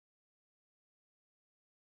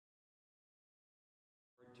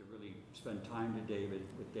really spend time with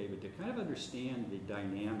David to kind of understand the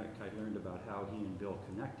dynamic. I learned about how he and Bill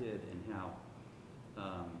connected and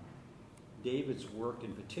how David's work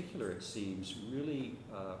in particular, it seems, really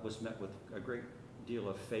was met with a great deal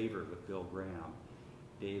of favor with Bill Graham.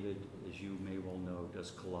 David, as you may well know,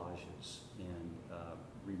 does collages and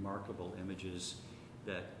remarkable images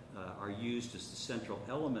that are used as the central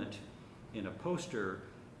element in a poster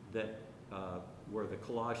that where the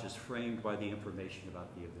collage is framed by the information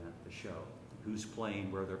about the event, the show, who's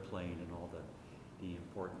playing, where they're playing, and all the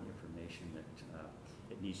important information that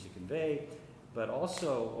it needs to convey, but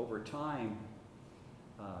also over time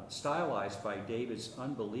stylized by David's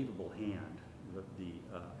unbelievable hand.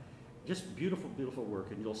 Just beautiful, beautiful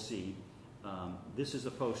work, and you'll see. This is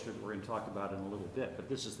a poster that we're going to talk about in a little bit, but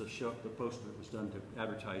this is the poster that was done to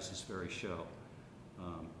advertise this very show.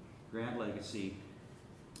 Grand Legacy,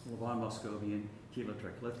 Levon Moscovian, TEA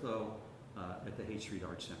LAUTREC LITHO at the Haight-Ashbury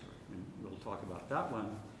Art Center. And we'll talk about that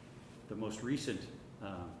one, the most recent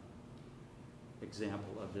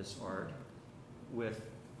example of this art, with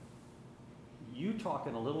you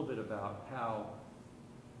talking a little bit about how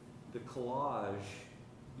the collage,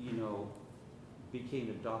 you know, became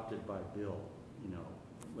adopted by Bill. You know,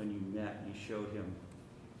 when you met, you showed him,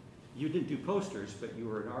 you didn't do posters, but you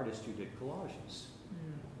were an artist who did collages.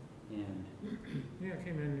 Yeah. And yeah, I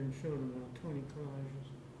came in and showed him about 20 collages.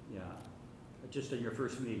 yeah, just at your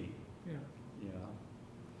first meeting. Yeah. Yeah.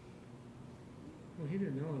 Well, he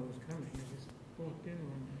didn't know it was coming. He just walked in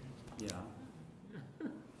one day. Yeah.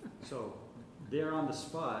 So there on the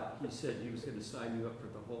spot, he said he was going to sign you up for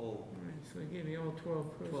the whole Right, so he gave me all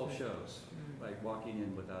 12 posters. 12 shows, Right. like walking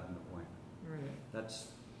in without an appointment. Right. That's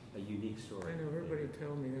a unique story. I know, everybody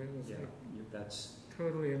told me that it was Yeah, like that's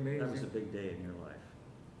totally amazing. that was a big day in your life.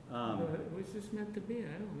 But it was just meant to be.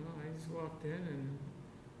 I don't know. I just walked in and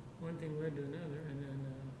one thing led to another. And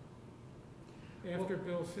then after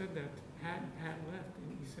Bill said that, Pat left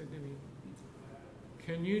and he said to me,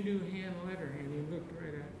 "Can you do hand lettering?" And he looked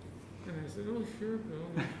right at me. And I said, "Oh, sure, Bill,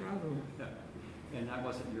 no problem." And that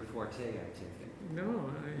wasn't your forte, I take it.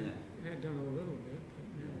 No, I had done a little bit,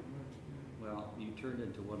 but not much. Well, you turned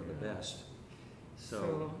into one of the best.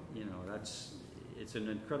 So, you know, it's an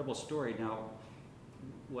incredible story. Now,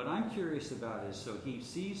 what I'm curious about is, so he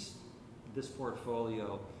sees this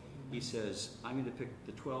portfolio, he says, I'm going to pick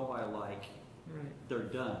the 12 I like, Right. they're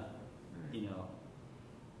done, Right. you know.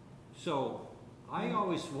 So I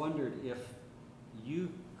always wondered if you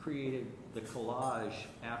created the collage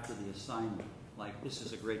after the assignment, like this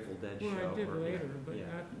is a Grateful Dead show. Well, I did later, but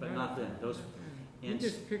yeah, not then. Those, he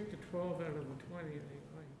just picked the 12 out of the 20.